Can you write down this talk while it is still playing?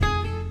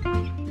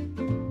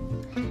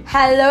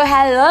Hello,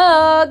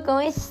 hello, ¿cómo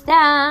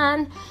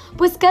están?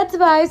 Pues Katz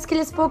Vibes, ¿qué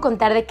les puedo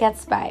contar de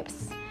Katz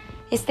Vibes?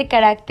 Este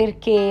carácter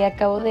que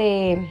acabo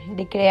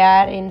de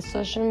crear en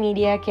social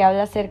media que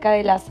habla acerca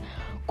de las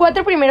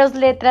 4 primeras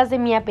letras de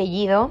mi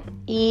apellido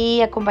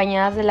y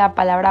acompañadas de la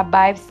palabra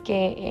vibes,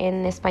 que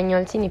en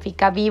español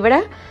significa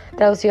vibra,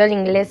 traducido al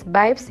inglés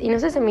vibes, y no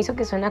sé, se me hizo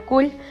que suena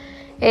cool.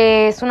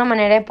 Es una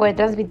manera de poder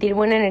transmitir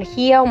buena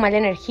energía o mala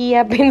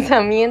energía,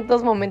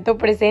 pensamientos, momento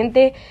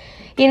presente.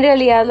 Y en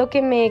realidad lo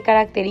que me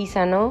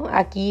caracteriza, ¿no?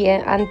 Aquí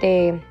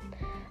ante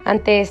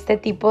este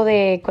tipo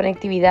de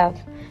conectividad.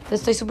 Entonces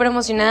estoy súper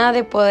emocionada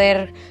de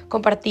poder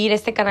compartir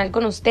este canal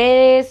con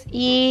ustedes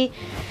y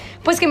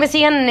pues que me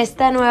sigan en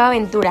esta nueva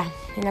aventura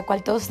en la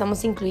cual todos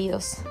estamos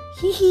incluidos.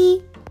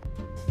 Jiji.